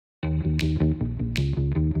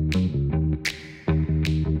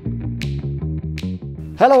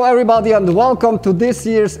Hello everybody and welcome to this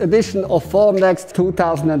year's edition of Formnext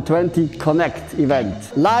 2020 Connect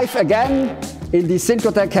event. Live again in the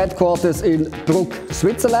Sintratec headquarters in Brugg,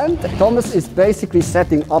 Switzerland. Thomas is basically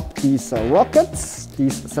setting up these rockets,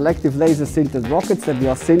 these selective laser sintered rockets that we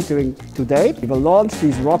are sintering today. We will launch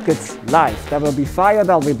these rockets live. There will be fire,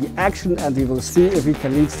 there will be action, and we will see if we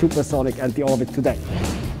can reach supersonic anti-orbit today.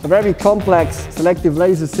 A very complex selective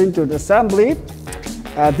laser sintered assembly.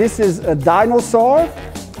 This is a dinosaur,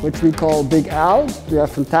 which we call Big Al. We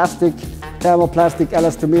have fantastic thermoplastic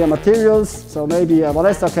elastomer materials. So maybe,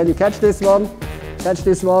 Vanessa, can you catch this one? Catch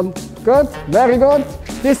this one. Good, very good.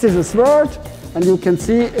 This is a sword, and you can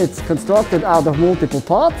see it's constructed out of multiple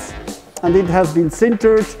parts, and it has been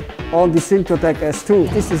sintered on the Sintratec S2.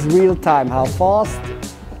 This is real time, how fast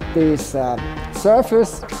this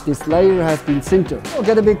surface, this layer has been sintered. We'll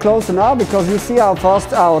get a bit closer now because you see how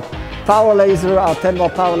fast our power laser, our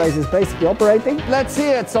 10-watt power laser is basically operating. Let's see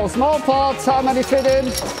it. So small parts, how many fit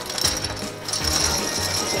in?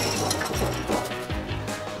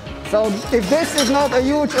 So if this is not a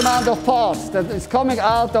huge amount of parts that is coming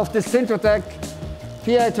out of the Sintratec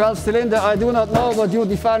PA12 cylinder, I do not know what you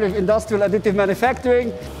define with industrial additive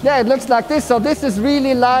manufacturing. Yeah, it looks like this. So this is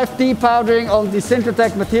really live depowdering on the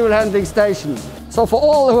Sintratec material handling station. So for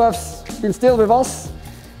all who have been still with us,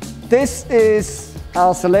 this is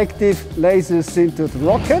our selective laser sintered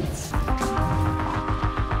rocket.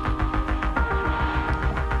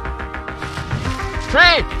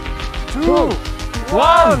 3, 2,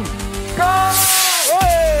 1, go!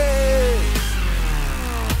 Hey!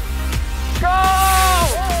 Go!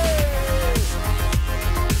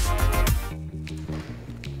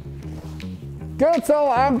 Good, so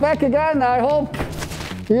I'm back again. I hope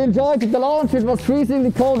you enjoyed the launch. It was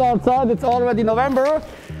freezingly cold outside. It's already November.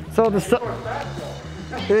 So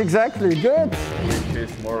exactly, good. Which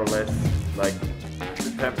is more or less like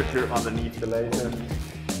the temperature underneath the laser.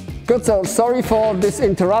 Good, so sorry for this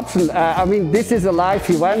interruption. I mean, this is a live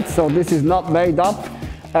event, so this is not made up.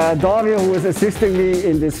 Dario, who is assisting me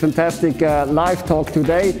in this fantastic live talk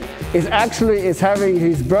today, is having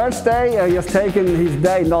his birthday. He has taken his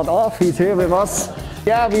day not off, he's here with us.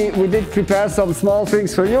 Yeah, we did prepare some small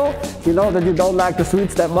things for you. You know that you don't like the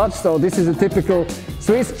sweets that much, so this is a typical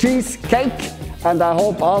Swiss cheese cake. And I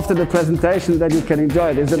hope after the presentation that you can enjoy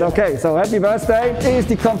it. Is it okay? So happy birthday. This is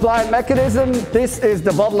the compliant mechanism. This is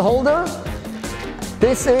the bottle holder.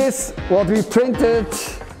 This is what we printed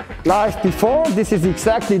live before. This is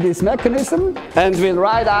exactly this mechanism. And we'll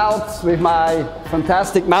ride out with my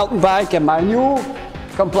fantastic mountain bike and my new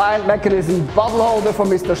compliant mechanism bottle holder for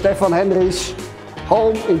Mr. Stefan Henrich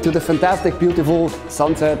home into the fantastic, beautiful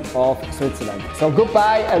sunset of Switzerland. So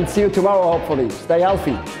goodbye and see you tomorrow, hopefully. Stay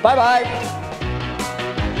healthy. Bye-bye.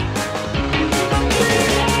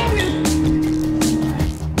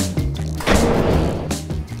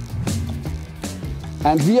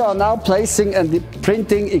 And we are now placing and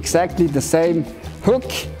printing exactly the same hook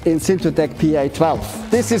in Sintratec PA12.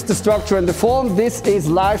 This is the structure and the form. This is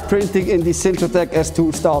live printing in the Sintratec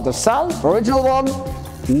S2 starter cell. Original one,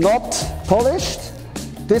 not polished.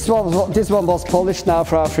 This one was polished now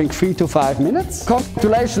for I think 3 to 5 minutes.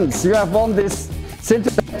 Congratulations, you have won this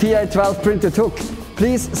Sintratec PA12 printed hook.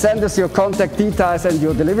 Please send us your contact details and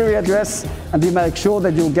your delivery address, and we make sure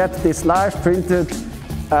that you get this live printed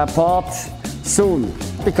part soon,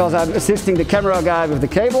 because I'm assisting the camera guy with the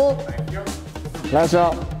cable. Thank you.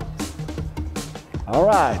 Pleasure. All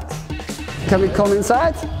right. Can we come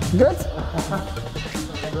inside? Good.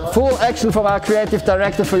 Full action from our creative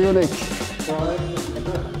director for Unique.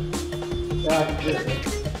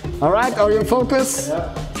 All right, are you in focus?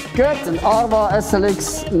 Yeah. Good. And Arva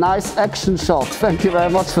SLX, nice action shot. Thank you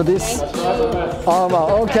very much for this.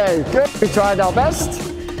 Arva, okay, good. We tried our best.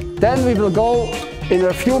 Then we will go in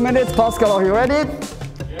a few minutes. Pascal, are you ready?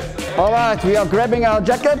 Yes. All right, we are grabbing our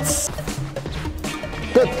jackets.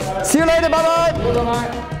 Good. See you later. Bye-bye.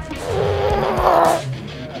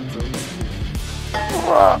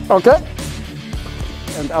 Okay.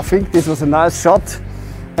 And I think this was a nice shot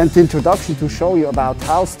and introduction to show you about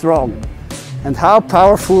how strong and how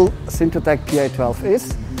powerful Sintratec PA12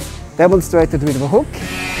 is, demonstrated with the hook.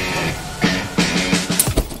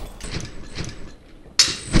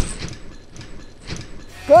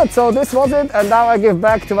 Good, so this was it, and now I give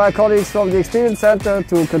back to my colleagues from the Experience Center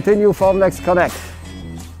to continue Formnext Connect.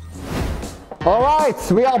 All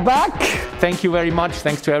right, we are back. Thank you very much.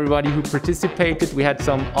 Thanks to everybody who participated. We had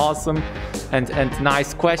some awesome and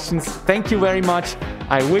nice questions. Thank you very much.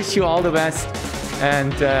 I wish you all the best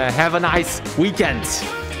and have a nice weekend.